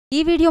ఈ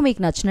వీడియో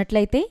మీకు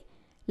నచ్చినట్లయితే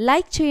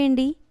లైక్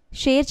చేయండి,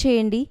 షేర్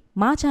చేయండి,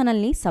 మా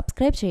ఛానల్ని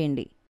సబ్స్క్రైబ్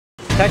చేయండి.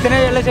 సచిన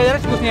ఎలా చేయాలి,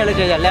 చూసిన ఎలా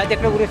చేయాలి, లేకపోతే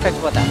ఎక్కడ ఊరికి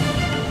చచ్చిపోతా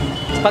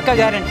పక్కా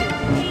గ్యారంటీ.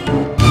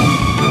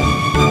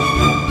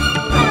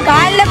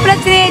 కాళ్ళు నొప్పులు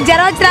వచ్చి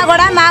జ్వరం వచ్చినా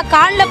కూడా మా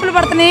కాళ్ళు నొప్పులు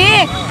పడుతున్నాయి.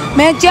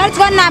 మేము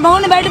చేర్చుకొని నా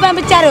మౌని బయట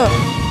పంపించారు.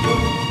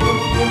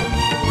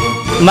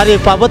 మరి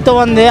ప్రభుత్వం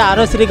ఉంది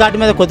ఆరోగ్యశ్రీ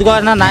కార్డు మీద కొద్దిగా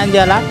న్యాయం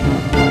చేయాలా?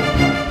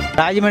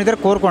 రాజమండ్రి దగ్గర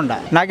కోరుకుండా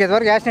నాకు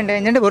ఇంతవరకు యాక్సిడెంట్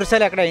అయిందండి.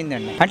 వరుసలు ఎక్కడ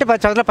అయిందండి అంటే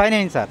 10 సంవత్సరాల పైన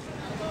అయింది సార్.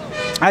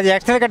 అది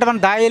ఎక్స్ట్రా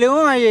కట్టమని దాయలు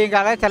ఇంకా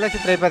అలా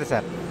చల్లచిత్ర అయిపోతుంది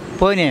సార్.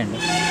 పోయినాయండి.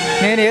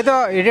 నేను ఏదో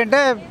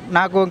ఏంటంటే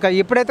నాకు ఇంకా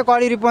ఎప్పుడైతే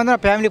కాల్ ఇరిగిపోయిందో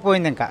నా ఫ్యామిలీ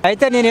పోయింది. ఇంకా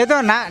అయితే నేను ఏదో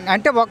నా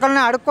అంటే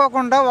ఒకరిని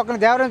అడుక్కోకుండా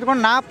ఒకరిని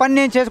దేవరించుకొని నా పని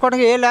నేను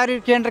చేసుకోవడానికి ఏ లారీ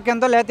కేంద్ర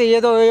కింద లేకపోతే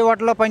ఏదో ఏ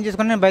హోటల్లో పని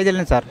చేసుకుని నేను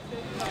బయలుదేరాను సార్.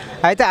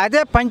 అయితే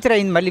అదే పంచర్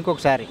అయింది మళ్ళీ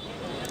ఇంకొకసారి.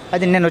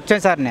 అది నేను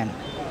వచ్చాను సార్.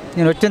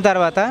 నేను వచ్చిన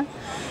తర్వాత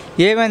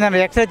ఏమైందన్న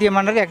ఎక్స్రే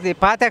తీయమన్నారు.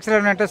 పాత ఎక్స్రే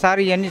అంటే సార్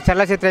ఇవన్నీ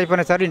చల్లచిత్ర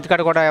అయిపోయినాయి సార్,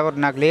 ఇంటికాడ కూడా ఎవరు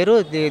నాకు లేరు,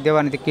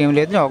 దేవానికి ఏం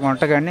లేదు, ఒక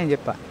ఉంటగాని నేను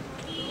చెప్పా.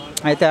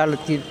 అయితే వాళ్ళు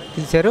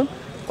తీశారు,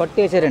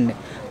 కొట్టేశారండి.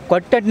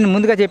 కొట్టేటి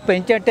ముందుగా చెప్పా.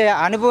 ఏంటంటే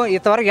అనుభవం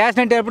ఇంతవరకు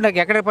యాక్సిడెంట్ అయినప్పుడు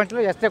నాకు ఎక్కడ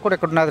పంచలో ఎక్స్రే కూడా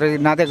ఇక్కడ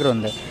నా దగ్గర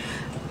ఉంది.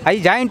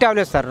 అవి జాయింట్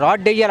అవ్వలేదు సార్.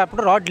 రాడ్ వేయాలి,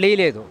 అప్పుడు రాడ్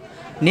వేయలేదు.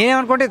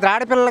 నేనేమనుకుంటే ఇది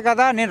ఆడపిల్లలు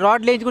కదా, నేను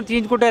రాడ్ వేయించుకుని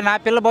తీయించుకుంటే నా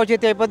పిల్ల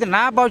భవిష్యత్తు అయిపోతే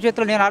నా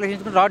భవిష్యత్తులో నేను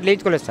ఆలోచించుకుని రాడ్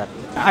వేయించుకోలేదు సార్.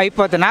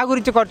 అయిపోతే నా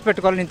గురించి ఖర్చు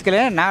పెట్టుకోవాలి,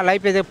 ఇంతకలే నా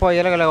లైఫ్ ఏదో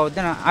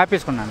ఎలాగవుద్ది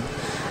ఆపేసుకున్నాను.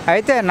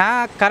 అయితే నా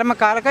కర్మ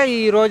కాలక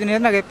ఈ రోజు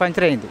నేను నాకు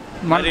పంచర్ అయింది.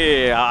 మరి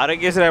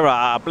ఆరోగ్యశ్రీ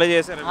అప్లై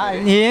చేశారు?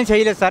 ఏం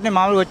చేయలేదు సార్. నేను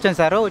మామూలుగా వచ్చాను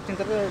సార్. వచ్చిన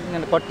తర్వాత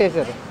నేను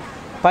కొట్టేశారు.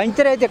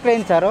 పంచర్ అయితే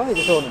ఎక్కడైంది సార్,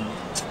 ఇది చూడండి.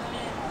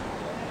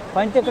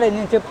 పంచర్ ఎక్కడ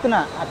నేను చెప్తున్నా.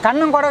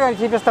 కన్నం కూడా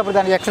చూపిస్తాను.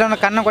 దానికి ఎక్స్ట్రా ఉన్న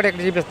కన్నం కూడా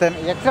ఎక్కడ చూపిస్తాను.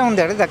 ఎక్స్ట్రా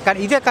ఉంది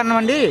ఇదే కన్నం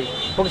అండి.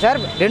 ఒకసారి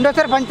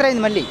రెండోసారి పంచర్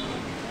అయింది మళ్ళీ.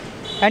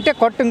 అంటే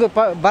కొట్టు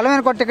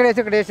బలమైన కొట్టు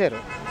ఇక్కడ వేసారు.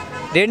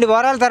 2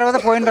 వారాల తర్వాత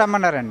పోయిన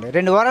రమ్మన్నారండి.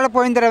 2 వారాలు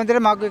పోయిన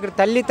తర్వాత మాకు ఇక్కడ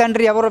తల్లి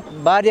తండ్రి ఎవరు,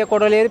 భార్య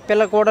కూడా లేదు,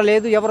 పిల్ల కూడా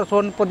లేదు, ఎవరు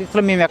చూడని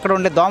పరిస్థితుల్లో మేము ఎక్కడ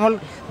ఉండే.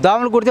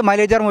 దోమలు కుడితే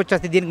మళ్ళీ జ్వరం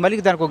వచ్చేస్తుంది. దీనికి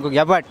మళ్ళీ దానికి ఒక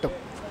ఎబట్టు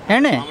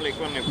ఏండి,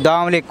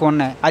 దోమలు ఎక్కువ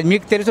ఉన్నాయి. అది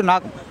మీకు తెలుసు,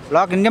 నాకు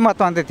లోక ఇండియా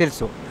మొత్తం అంతే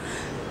తెలుసు.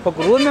 ఒక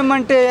రూమ్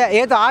ఏమంటే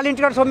ఏదో వాళ్ళ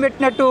ఇంటికాడ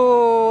సొమ్మెట్టినట్టు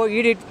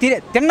ఇది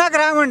తిన్నాక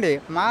రామండి.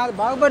 మా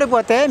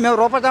బాగుపడిపోతే మేము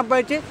రూపాయి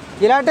సంపాదించి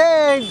ఇలాంటి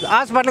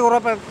హాస్పిటల్కి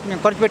రూపాయి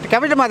మేము ఖర్చు పెట్టి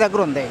కాబట్టి మా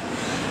దగ్గర ఉంది.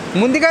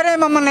 ముందుగానే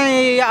మమ్మల్ని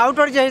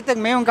అవుట్వర్డ్ చేస్తే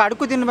మేము ఇంకా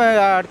అడుక్కు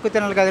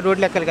తినాలి కదా,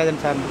 రోడ్లు ఎక్కాలి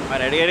కదండి సార్.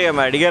 మరి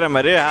అడిగారా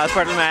మరి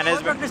హాస్పిటల్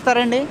మేనేజ్మెంట్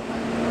ఇస్తారండి?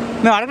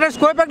 మేము అడగడం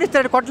స్కోప్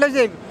ఇస్తారు.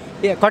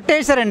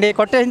 కొట్టేసారండి.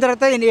 కొట్టేసిన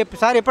తర్వాత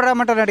సార్ ఎప్పుడు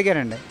రమ్మంటారని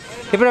అడిగారండి.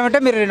 ఇప్పుడు ఏమంటే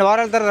మీరు 2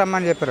 వారాల తర్వాత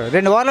రమ్మని చెప్పారు.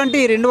 2 వారాలు అంటే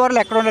ఈ 2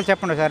 వారాలు ఎక్కడ ఉండాలి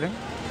చెప్పండి సార్.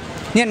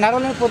 నేను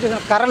నడవలేని పోతే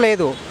కర్ర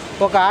లేదు,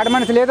 ఒక ఆడ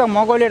మనిషి లేదు, ఒక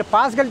మగోళ్ళు లేడు.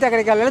 పాస్కి వెళ్తే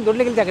ఎక్కడికి వెళ్ళాలి,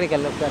 దొడ్లకి వెళ్తే ఎక్కడికి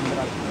వెళ్ళాలి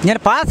సార్. నేను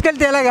పాస్కి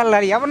వెళ్తే ఎలాగ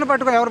వెళ్ళాలి? ఎవరిని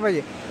పట్టుకొని ఎవరు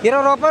పోయి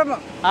 20 రూపాయలు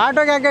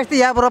ఆటోకి ఎక్కేస్తే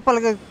 50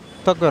 రూపాయలకి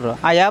తక్కువ.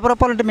 ఆ 50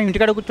 రూపాయలు అంటే మేము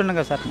ఇంటికాడ కూర్చున్నాం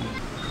కదా సార్.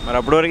 మరి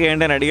అప్పటి వరకు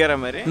ఏంటని అడిగారా?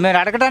 మరి మీరు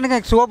అడగడానికి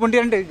స్కోప్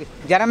ఉంటే అంటే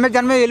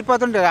జనమే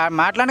వెళ్ళిపోతుంటే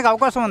మాట్లాడడానికి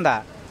అవకాశం ఉందా?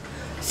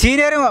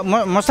 సీనియర్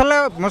ముసలి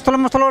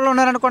వాళ్ళు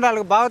ఉన్నారనుకోండి,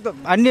 వాళ్ళకి బాగా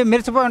అన్నీ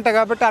మెరిసిపోయి ఉంటాయి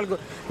కాబట్టి వాళ్ళకి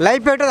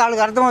లైఫ్ పెట్టేది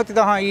వాళ్ళకి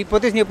అర్థమవుతుంది. ఈ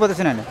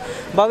పొజిషన్ అని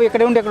బాబు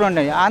ఇక్కడ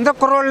ఉండే అందరు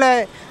కుర్రోళ్ళే.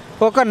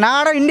 ఒక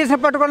నాడ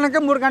ఇండియన్ పట్టుకోవడానికి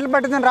 3 గంటలు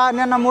పట్టింది.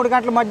 నిన్న 3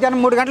 గంటలు, మధ్యాహ్నం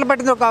 3 గంటలు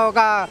పట్టింది.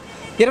 ఒక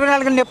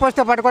 24 గంటలు నొప్పి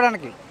వస్తే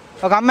పట్టుకోవడానికి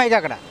ఒక అమ్మాయికి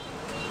అక్కడ.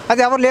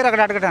 అది ఎవరు లేరు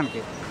అక్కడ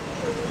అడగడానికి.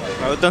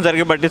 ప్రభుత్వం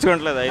సరిగ్గా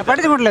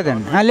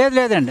పట్టించుకోవట్లేదండి.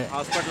 లేదండి.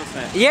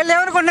 వీళ్ళు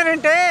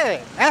ఏమనుకుంటున్నారంటే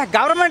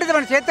గవర్నమెంట్ ఇది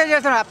మన చేస్తే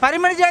చేస్తున్నారు.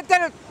 పర్మిట్ చేస్తే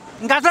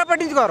ఇంకా అసలు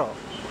పట్టించుకోరు.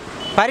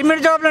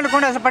 పర్మిట్ జాబ్లు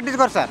అనుకోండి అసలు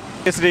పట్టించుకోరు సార్.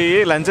 శ్రీ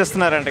లంచ్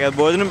ఇస్తున్నారంట కదా,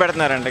 భోజనం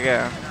పెడుతున్నారంట.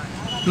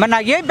 మరి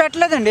నాకేం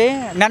పెట్టలేదండి.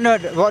 నన్ను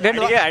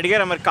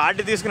అడిగారా మరి?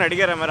 కార్డు తీసుకుని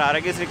అడిగారా మరి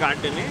ఆరోగ్యశ్రీ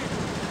కార్డుని?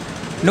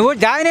 నువ్వు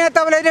జాయిన్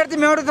అవుతావు లేదంటే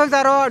మేము అడుగుతాం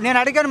సార్. నేను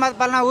అడిగాను, మా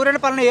పలానా ఊరండి,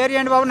 పలానా ఏరియా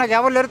అండి బాబు, నాకు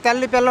ఎవరు లేరు,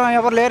 తల్లి పిల్లలు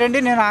ఎవరు లేరండి,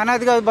 నేను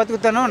అనాథగా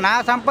బతుకుతాను, నా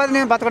సంపద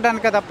నేను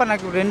బతకడానికి తప్ప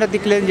నాకు రెండో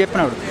దిక్కు లేదని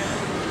చెప్పినాడు.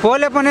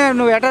 పోలే పని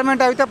నువ్వు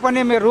అటాచ్మెంట్ అయితే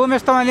పని మీరు రూమ్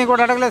ఇస్తామని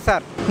కూడా అడగలేదు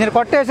సార్. నేను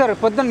కొట్టేశారు.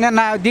 పొద్దున్న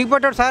నేను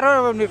దిగిపోయాడు సార్.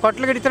 మీరు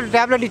కొట్టలు ఇచ్చారు,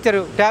 ట్యాబ్లెట్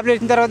ఇచ్చారు. ట్యాబ్లెట్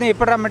ఇచ్చిన తర్వాత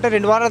ఎప్పుడు రమ్మంటే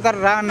 2 వారాల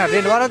తర్వాత రా అన్నారు.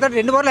 2 వారాల తర్వాత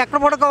 2 వారాలు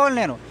ఎక్కడ పడుకోవాలి?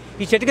 నేను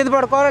ఈ చెట్టు కింద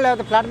పడుకోవాలి,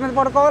 లేకపోతే ఫ్లాట్ మీద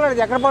పడుకోవాలి,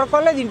 అది ఎక్కడ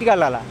పడుకోవాలి, అది ఇంటికి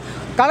వెళ్ళాలా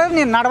కదా.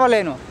 నేను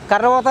నడవలేను.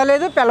 కర్ర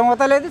పోతలేదు, పిల్లం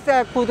పోతలేదు,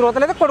 కూతురు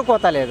పోతలేదు, కొడుకు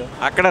పోతలేదు.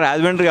 అక్కడ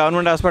రాజమండ్రి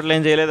గవర్నమెంట్ హాస్పిటల్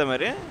ఏం చేయలేదా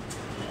మరి?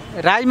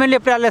 రాజమండ్రి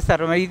ఎప్పుడు వెళ్ళలేదు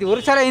సార్. ఇది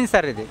వరుసలు అయింది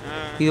సార్.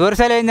 ఇది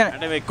వరుసలు అయింది.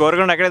 అంటే మీకు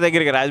కోరుకుండా అక్కడే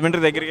దగ్గరికి,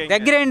 రాజమండ్రి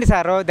దగ్గర అయింది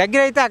సార్.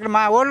 దగ్గర అయితే అక్కడ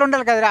మా ఊళ్ళో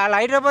ఉండాలి కదా, వాళ్ళు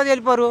హైదరాబాద్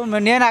వెళ్ళిపోరు.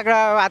 నేను అక్కడ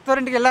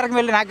అత్తవారింటికి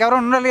వెళ్ళి నాకు ఎవరు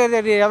ఉండాలి కదా,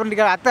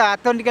 ఎవరింటికి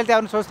అత్తవారింటికి వెళ్తే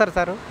ఎవరిని చూస్తారు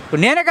సార్.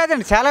 నేనే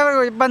కాదండి, చాలా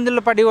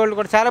ఇబ్బందులు పడే వాళ్ళు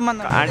కూడా చాలా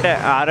మంది. అంటే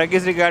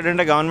ఆరోగ్యశ్రీ కార్డు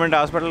అంటే గవర్నమెంట్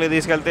హాస్పిటల్కి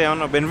తీసుకెళ్తే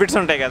ఏమన్నా బెనిఫిట్స్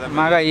ఉంటాయి కదా?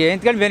 మాకు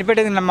ఎందుకంటే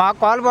బెనిఫిట్ మాకు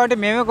కాల్ బాగుంటే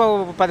మేమే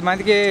 10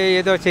 మందికి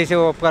ఏదో చేసే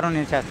ఉపకారం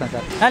నేను చేస్తాను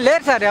సార్.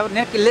 లేదు సార్,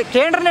 నేను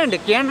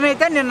కేంద్రం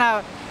అయితే నిన్న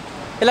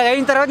ఇలా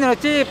అయిన తర్వాత నేను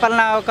వచ్చి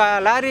పలానా ఒక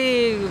లారీ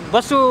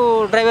బస్సు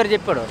డ్రైవర్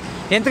చెప్పాడు,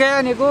 ఎందుకయ్యా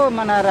నీకు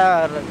మన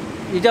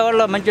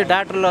విజయవాడలో మంచి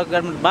డాక్టర్లు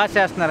బాగా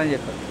చేస్తున్నారని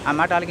చెప్పాడు. ఆ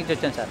మాట ఆలకించి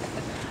వచ్చాను సార్.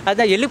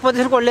 అదే వెళ్ళి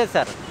పొజిషన్ కూడా లేదు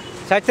సార్.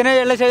 చచ్చినా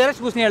ఎలా చేయాలి,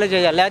 చూసినా ఎలా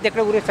చేయాలి, లేకపోతే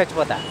ఎక్కడ ఊరికి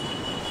చచ్చిపోతా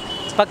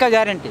పక్కా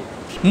గ్యారంటీ.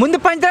 ముందు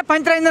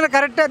పంచర్ అయిందని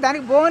కరెక్టే.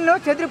 దానికి బోన్లో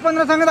చెదిరి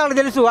పొందిన సంగతి వాళ్ళకి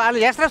తెలుసు.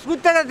 వాళ్ళు ఎక్స్ట్రా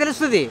చూస్తే కదా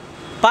తెలుస్తుంది.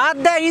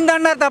 పాత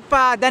అయిందన్నారు తప్ప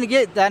దాని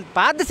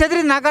పాత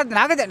చెదిరి నాకు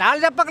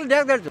నాలుగు చెప్పకలు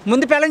తెలుసు.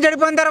 ముందు పిల్లలు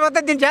చెడిపోయిన తర్వాత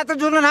దీని చేత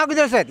చూసిన నాకు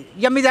తెలుసు. అది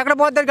ఇక మీది ఎక్కడ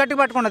పోతుంది గట్టి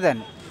పట్టుకున్నది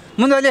దాన్ని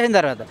ముందు వదిలేసిన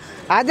తర్వాత.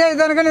 అదే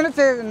విధంగా నేను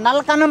నల్ల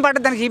కన్నం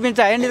పడ్డది దానికి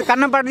చూపించా. ఏంటి ఇది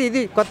కన్నం పడ్డది,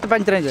 ఇది కొత్త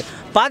పంచరేంజ్.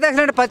 పాత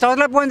యాక్సిడెంట్ 10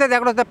 సంవత్సరాలు పోయింది, అది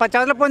ఎక్కడ వస్తుంది? 10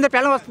 సంవత్సరాలు పోయింది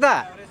పిల్లలు వస్తుందా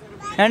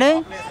అండి?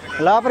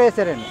 లోపల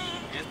వేసారండి,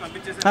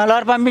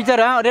 లోపల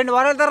పంపించారు. 2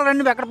 వారాల తర్వాత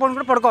రెండు ఎక్కడ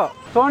పోయి పడుకో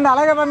చూడండి.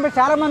 అలాగే పంపించి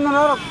చాలామంది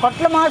ఉన్నారు.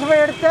 కొట్ల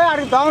మాసిపోయి ఎడితే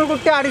ఆడికి దోమలు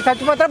కుట్టి ఆడికి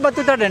చచ్చిపోతాడు,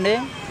 బతుకుతాడండి.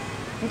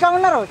 ఇంకా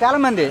ఉన్నారు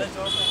చాలామంది.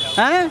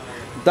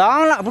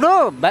 దోమలు ఇప్పుడు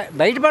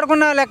బయట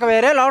పడుకున్న లెక్క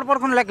వేరే, లోపల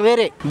పడుకున్న లెక్క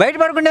వేరే. బయట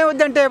పడుకుంటే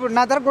ఏమవుద్ది అంటే, ఇప్పుడు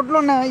నా దగ్గర గుడ్లు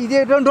ఉన్నాయి, ఇది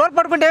 2 రోజులు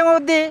పడుకుంటే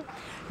ఏమవుద్ది?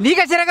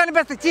 నీకే చిరగా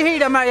అనిపిస్తుంది,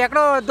 చీహీడ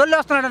ఎక్కడో దొల్లి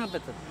వస్తున్నాడు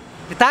అనిపిస్తుంది.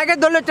 తాగే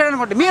దొల్లి వచ్చాడు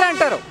అనుకుంటే మీరు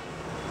అంటారు.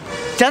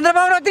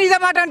 చంద్రబాబు వచ్చి ఇదే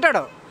మాట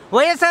అంటాడు,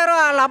 వైఎస్ఆర్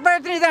వాళ్ళ అబ్బాయి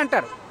వచ్చి ఇదే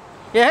అంటారు.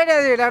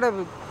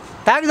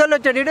 తాగి దొల్లి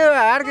వచ్చాడు ఇడు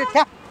ఆడికి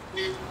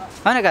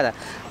అవునే కదా.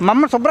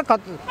 మమ్మల్ని శుభ్రం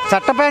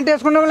చట్ట ప్యాంట్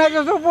వేసుకుంటాం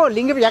లేదా చూపు,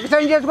 లింగి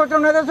ఎక్సైజ్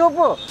చేసుకుంటాం లేదా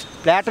చూపు,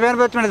 ఫ్లాట్ మీద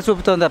పెట్టుకునేది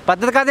చూపుతుంది.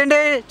 పద్ధతి కాదండి.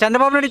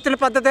 చంద్రబాబు నాయుడు ఇచ్చిన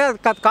పద్ధతి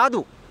కాదు.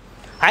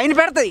 ఆయన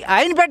పెడతాయి,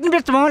 ఆయన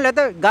పెట్టినిపిస్తాము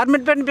లేదా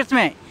గవర్నమెంట్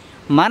పెట్టినిపిస్తామే.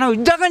 మనం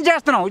ఉద్యోగం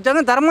చేస్తున్నాం,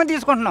 ఉద్యోగం ధర్మం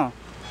తీసుకుంటున్నాం,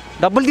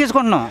 డబ్బులు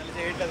తీసుకుంటున్నాం.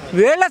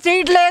 వీళ్ళ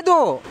చేయట్లేదు.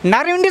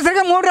 నరం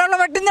ఇండిసరిగా 3 రోజులు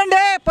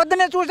పట్టిందండి.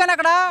 పొద్దున్నే చూశాను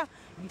అక్కడ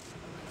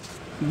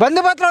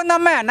బంధుపత్రం ఉంది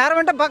అమ్మాయి. నరం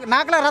అంటే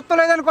నాకులా రక్తం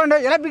లేదనుకోండి,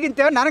 ఎలా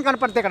బిగితే నరం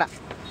కనపడుతుంది. ఇక్కడ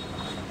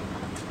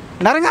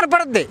నరం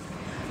కనపడుద్ది.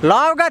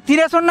 లావుగా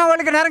తినేసి ఉన్న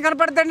వాళ్ళకి నరం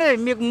కనపడుతుందండి.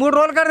 మీకు 3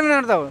 రోజుల కాడ నేను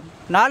అడతావు.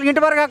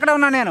 4 వరకు అక్కడే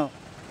ఉన్నాను నేను.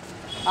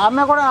 ఆ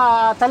అమ్మాయి కూడా,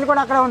 తల్లి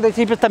కూడా అక్కడే ఉంది.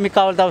 చూపిస్తాను మీకు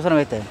కావాల్సిన అవసరం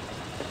అయితే.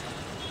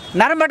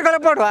 నరం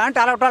పెట్టుకోలేకపోవడం అంటే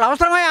అలా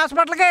అవసరమే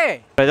హాస్పిటల్కి.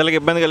 ప్రజలకు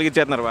ఇబ్బంది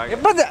కలిగించేస్తున్నారు బాగా.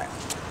 ఇబ్బంది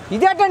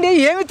ఇదేటండి,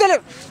 ఏమీ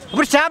తెలియదు.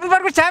 ఇప్పుడు చేపలు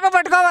పట్టుకుని చేప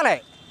పట్టుకోవాలి,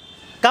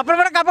 కప్పలు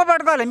పడి కప్ప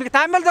పట్టుకోవాలి. మీకు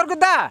తాంబేలు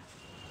దొరుకుద్దా?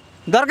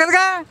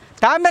 దొరకదుగా.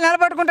 తాంబేలు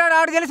నిలబట్టుకుంటాడు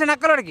ఆడు తెలిసి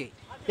నక్కలోడికి.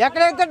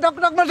 ఎక్కడైతే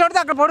డొక్కలు చూడితే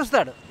అక్కడ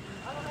పొడుస్తాడు.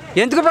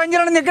 ఎందుకు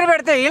పంజరంలో దగ్గర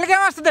పెడితే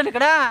వీళ్ళకేమొస్తుందండి?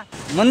 ఇక్కడ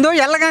ముందు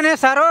వెళ్ళగానే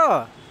సారు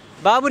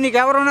బాబు నీకు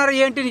ఎవరు ఉన్నారు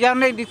ఏంటి, నీకు ఎవరు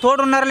నీకు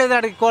తోడు ఉన్నారా లేదా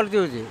అడిగి కోళ్ళు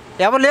చూసి.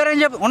 ఎవరు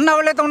లేరని చెప్పి, ఉన్న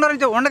వాళ్ళైతే ఉన్నారని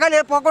చెప్పి ఉండగా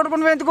లేదు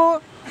పోగొట్టుకుని ఎందుకు?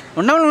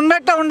 ఉన్నవాళ్ళు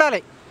ఉన్నట్టే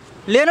ఉండాలి,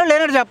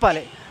 లేనట్టు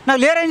చెప్పాలి. నాకు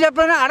లేరని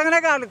చెప్పిన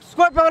అడగనాక వాళ్ళకి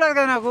స్కోప్ ఇవ్వలేదు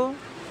కదా. నాకు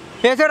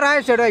వేసాడు,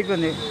 రాయేసాడు,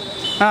 అయిపోయింది.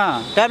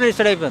 ట్యాబ్లెట్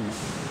ఇస్తాడు, అయిపోయింది.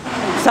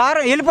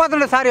 సార్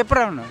వెళ్ళిపోతుండే సార్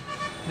ఎప్పుడు ఉన్నాడు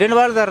 2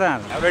 వారాల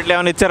తర్వాత. టాబ్లెట్లు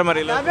ఏమైనా ఇచ్చారు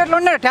మరి? టాబ్లెట్లు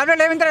ఉన్నాయి.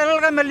 టాబ్లెట్లు ఏమింటారు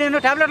వెళ్ళగా మళ్ళీ నేను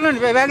టాబ్లెట్లు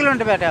ఉంటాయి, బ్యాగులు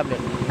ఉంటాయి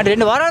టాబ్లెట్. అంటే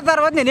 2 వారాల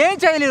తర్వాత నేనేం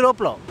చేయాలి? ఈ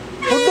లోపల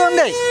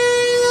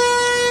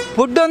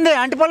ఫుడ్ ఉంది,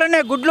 అంటిపళ్ళు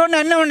ఉన్నాయి, గుడ్లు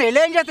ఉన్నాయి, అన్నీ ఉన్నాయి.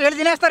 ఏం చేస్తారు? వెళ్ళి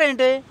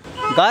తినేస్తారేంటి?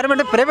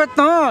 గవర్నమెంట్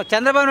ప్రభుత్వం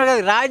చంద్రబాబు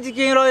నాయుడు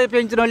రాజకీయంలో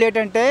పెంచిన వాళ్ళు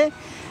ఏంటంటే,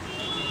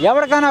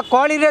 ఎవరికైనా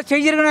క్వాలిటీ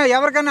చెయ్యరిగినా,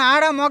 ఎవరికైనా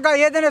ఆడ మొగ్గ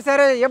ఏదైనా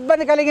సరే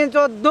ఇబ్బంది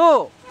కలిగించవద్దు.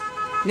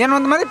 నేను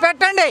 100 మంది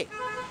పెట్టండి,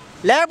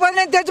 లేకపోతే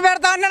నేను తెచ్చి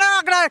పెడతా అన్నాను.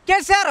 అక్కడ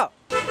కేసీఆర్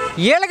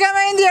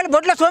వీళ్ళకేమైంది? వీళ్ళు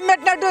బొడ్లో సొమ్ము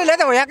పెట్టినట్టు,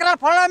 లేదా ఎకరాల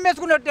పొలం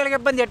అమ్మేసుకున్నట్టు వీళ్ళకి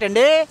ఇబ్బంది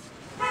ఏంటండి?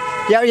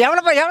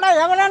 ఎవరైనా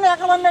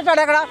ఎక్కడ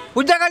అమ్మేశాడు? ఎక్కడ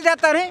ఉద్యోగాలు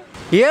చేస్తాను,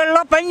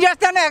 వీళ్ళు పని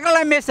చేస్తాను, ఎకరాలు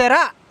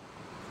అమ్మేశారా?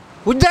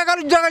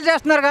 ఉద్యోగాలు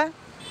చేస్తున్నారుగా.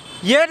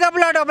 ఏ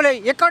డబ్బులు ఆ డబ్బులు.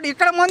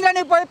 ఇక్కడ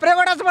ముందని పోయి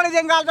ప్రైవేట్ హాస్పిటల్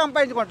ఏం కావాలి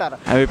సంపాదించుకుంటారు.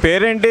 అవి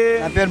పేరేంటి?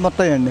 నా పేరు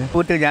మొత్తం అండి.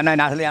 పూర్తిగా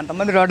జనాన్ని అసలు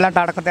ఎంతమంది రోడ్లు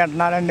అంటే అడక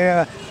తింటున్నారండి.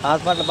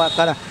 హాస్పిటల్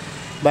పక్కన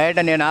బయట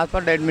నేను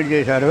హాస్పిటల్ అడ్మిట్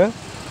చేశారు.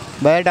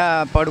 బయట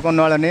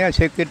పడుకున్న వాళ్ళని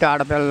సెక్యూరిటీ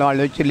ఆడపిల్లల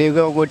వాళ్ళు వచ్చి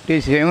లీగో కొట్టి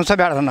హింస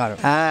పెడుతున్నారు.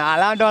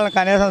 అలాంటి వాళ్ళని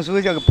కనీసం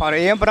చూసి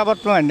ఏం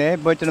ప్రభుత్వం అండి?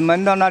 బొచ్చిన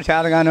మంది ఉన్నారు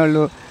చేతగాని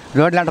వాళ్ళు,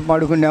 రోడ్లు అంటే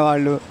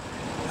పడుకునేవాళ్ళు,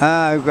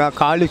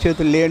 కాళ్ళు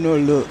చేతులు లేని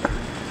వాళ్ళు,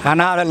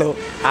 అనాథలు.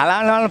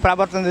 అలాంటి వాళ్ళని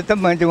ప్రభుత్వం చూస్తే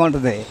మంచిగా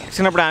ఉంటుంది.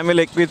 ఇచ్చినప్పుడు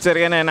హామీలు ఎక్కువ ఇచ్చారు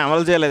కానీ ఆయన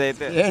అమలు చేయలేదు.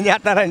 అయితే ఏం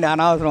చేస్తారండి?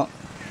 అనవసరం.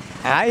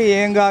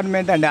 ఏం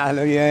గవర్నమెంట్ అండి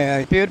అసలు?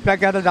 పేరు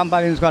ప్రఖ్యాతలు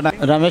సంపాదించుకోవడం.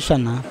 రమేష్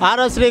అన్న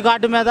ఆరోశ్రీ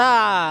కార్డు మీద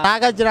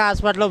నాగార్జున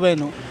హాస్పిటల్లో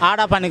పోయాను,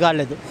 ఆడా పని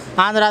కాలేదు.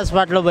 ఆంధ్ర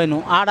హాస్పిటల్లో పోయాను,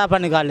 ఆడా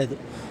పని కాలేదు.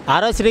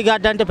 ఆరోశ్రీ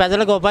కార్డు అంటే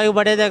ప్రజలకు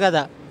ఉపయోగపడేదే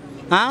కదా.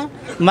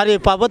 మరి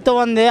ప్రభుత్వం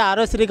ఉంది,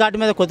 ఆరోశ్రీ కార్డు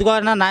మీద కొద్దిగా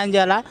న్యాయం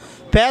చేయాలా?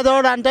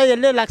 పేదోడు అంటే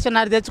వెళ్ళి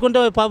 1,50,000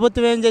 తెచ్చుకుంటే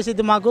ప్రభుత్వం ఏం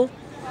చేసిద్ది మాకు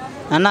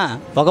అన్న?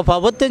 ఒక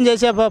ప్రభుత్వం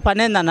చేసే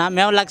పని ఏందన్న?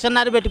 మేము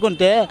 1,50,000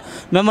 పెట్టుకుంటే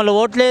మిమ్మల్ని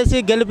ఓట్లేసి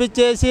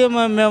గెలిపించేసి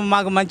మేము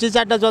మాకు మంచి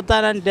చెడ్డ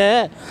చూస్తారంటే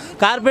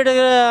కార్పొరేట్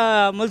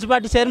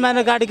మున్సిపాలిటీ చైర్మన్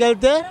కాడికి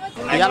వెళ్తే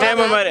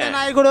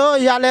నాయకుడు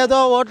ఇవాళ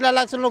ఏదో ఓట్ల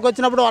ఎలక్షన్లోకి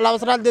వచ్చినప్పుడు వాళ్ళ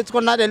అవసరాలు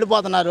తెచ్చుకున్నారు,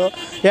 వెళ్ళిపోతున్నారు.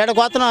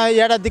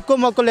 ఏడ దిక్కు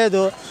మొక్కు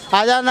లేదు.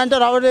 అదేనంటే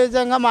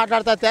రౌడీజంగా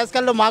మాట్లాడతారు.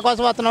 తీసుకెళ్ళి మా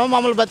కోసం వస్తున్నాము,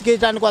 మమ్మల్ని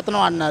బతికించడానికి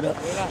వస్తున్నాం అన్నారు.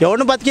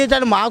 ఎవరిని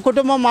బతికించడానికి? మా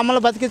కుటుంబం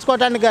మమ్మల్ని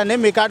బతికించుకోవడానికి కానీ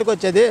మీ కాడికి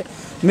వచ్చేది.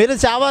 మీరు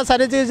సేవ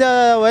సరిచి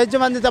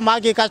వైద్యం అందితే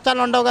మాకు ఈ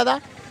కష్టాలు ఉండవు కదా.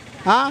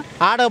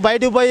 ఆడ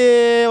బయటికి పోయి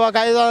ఒక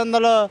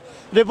 500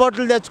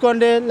 రిపోర్ట్లు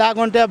తెచ్చుకోండి,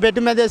 లేకుంటే బెడ్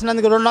మీద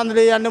వేసినందుకు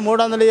 200 ఇవ్వండి,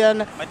 300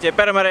 ఇవ్వండి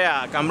చెప్పారు. మరి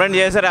కంప్లైంట్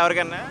చేశారు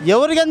ఎవరికన్నా?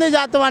 ఎవరికి ఎందుకు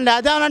చేస్తామండి?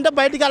 అదేమనంటే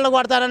బయటికి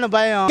వెళ్ళగొడతారని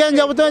భయం. ఏం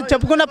చెబుతాం?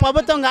 చెప్పుకునే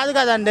ప్రభుత్వం కాదు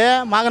కదండి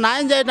మాకు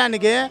న్యాయం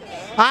చేయడానికి.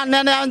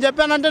 నేను ఏమైనా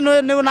చెప్పానంటే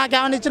నువ్వు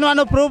నాకేమైనా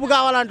ఇచ్చినవా ప్రూఫ్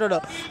కావాలంటాడు,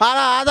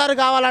 ఆధార్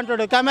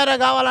కావాలంటాడు, కెమెరా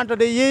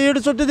కావాలంటాడు. ఈడు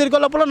చుట్టూ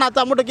తిరిగే లోపల నా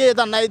తమ్ముడికి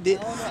ఏదన్నా అయింది,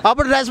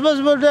 అప్పుడు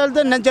రెస్పాన్సిబిలిటీ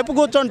వెళ్తే నేను చెప్పి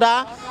కూర్చుంటా.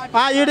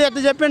 ఈడు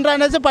ఎట్లా చెప్పిండ్రా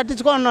అనేసి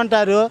పట్టించుకొని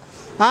ఉంటారు.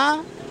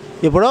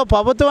 ఇప్పుడు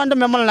ప్రభుత్వం అంటే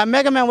మిమ్మల్ని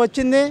నమ్మేక మేము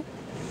వచ్చింది.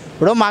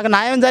 ఇప్పుడు మాకు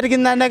న్యాయం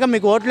జరిగిందనేక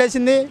మీకు ఓట్లు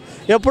వేసింది.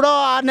 ఎప్పుడో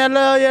 6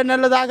 నెలలు 7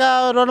 నెలల దాకా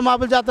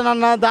రుణమాఫీలు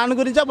చేస్తానన్న దాని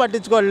గురించే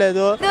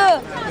పట్టించుకోలేదు.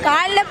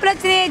 కాళ్ళు నొప్పులు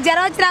వచ్చి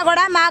జ్వరం వచ్చినా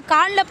కూడా మా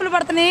కాళ్ళు నొప్పులు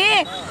పడుతున్నాయి.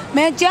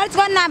 మేము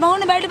చేర్చుకొని నా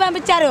మౌని బయట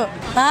పంపించారు.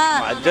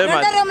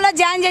 రెండో రూమ్లో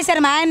జాయిన్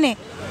చేశారు మా ఆయన్ని.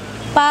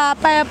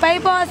 పై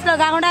పోస్ట్లో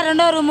కాకుండా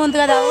రెండో రూమ్ ఉంది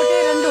కదా,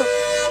 1,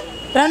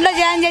 2లో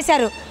జాయిన్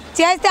చేశారు.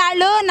 చేస్తే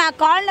వాళ్ళు నా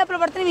కాళ్ళు నొప్పులు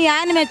పడుతున్నాయి, మీ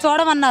ఆయన మేము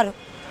చూడమన్నారు.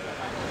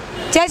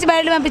 చేసి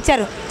బయట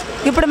పంపించారు.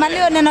 ఇప్పుడు మళ్ళీ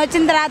నేను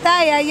వచ్చిన తర్వాత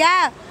అయ్యా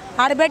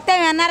ఆడ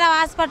పెట్టాము ఎన్ఆర్ఐ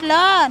హాస్పిటల్లో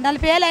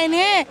 40,000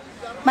 అయినాయి,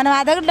 మనం ఆ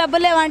దగ్గర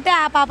డబ్బులు లేవంటే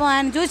ఆ పాపం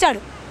ఆయన చూశాడు.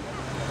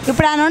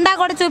 ఇప్పుడు ఆయన ఉండా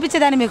కూడా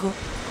చూపించేదాన్ని మీకు,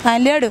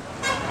 ఆయన లేడు.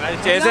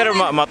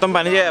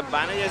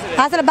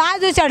 అసలు బాగా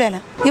చూశాడు ఆయన.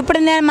 ఇప్పుడు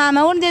నేను మా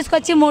మగుడిని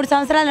తీసుకొచ్చి 3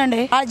 సంవత్సరాలు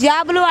అండి. వాళ్ళ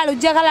జాబులు వాళ్ళ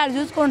ఉద్యోగాలు వాళ్ళు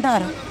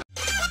చూసుకుంటున్నారు.